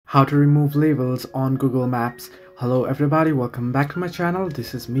How to remove labels on Google Maps. Hello everybody, welcome back to my channel.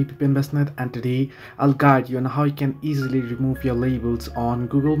 This is me PPInvestNet, and today I'll guide you on how you can easily remove your labels on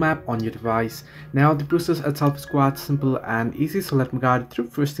Google Map on your device. Now the process itself is quite simple and easy, so let me guide you through.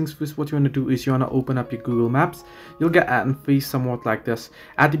 First things first, what you want to do is you want to open up your Google Maps. You'll get an interface somewhat like this.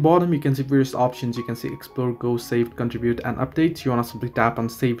 At the bottom you can see various options. You can see explore, go, saved, contribute and updates. You want to simply tap on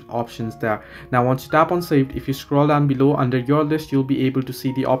saved options there. Now once you tap on saved, if you scroll down below under your list, you'll be able to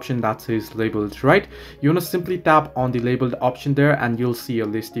see the option that says labels, right? You want to simply tap on the labeled option there and you'll see a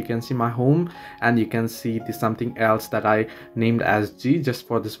list. You can see my home and you can see the something else that I named as G just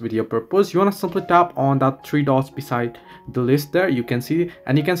for this video purpose. You want to simply tap on that three dots beside the list there. You can see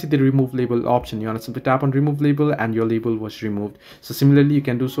the remove label option. You want to simply tap on remove label and your label was removed. So similarly you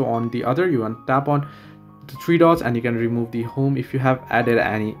can do so on the other. You want to tap on the three dots and you can remove the home if you have added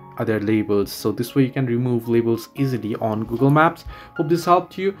any other labels. So this way you can remove labels easily on Google Maps. Hope this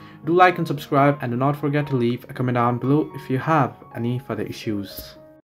helped you. Do like and subscribe, and do not forget to leave a comment down below if you have any further issues.